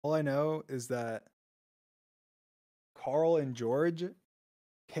All I know is that Karl and George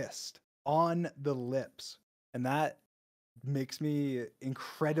kissed on the lips, and that makes me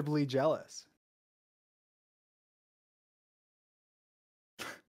incredibly jealous.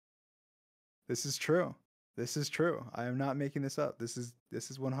 This is true. This is true. I am not making this up. This is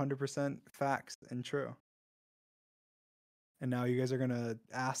 100% facts and true. And now you guys are gonna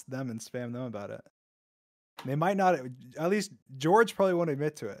ask them and spam them about it. They might not. At least George probably won't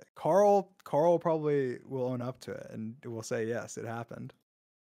admit to it. Karl probably will own up to it and will say yes, it happened.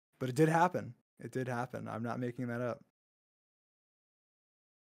 But it did happen. It did happen. I'm not making that up.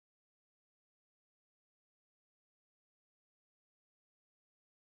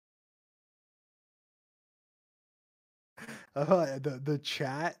 The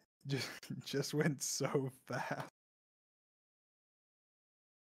chat just went so fast.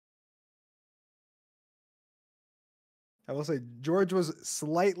 I will say George was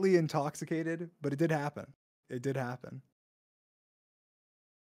slightly intoxicated, but it did happen. It did happen.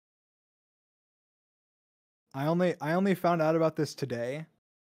 I only found out about this today,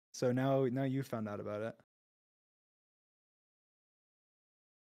 so now you found out about it.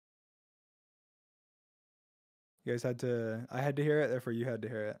 You guys had to. I had to hear it, therefore you had to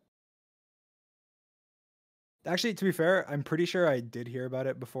hear it. Actually, to be fair, I'm pretty sure I did hear about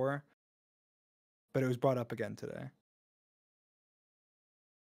it before, but it was brought up again today.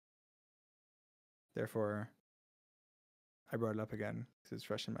 Therefore, I brought it up again because it's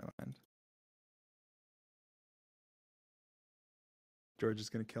fresh in my mind. George is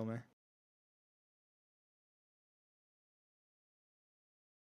gonna kill me.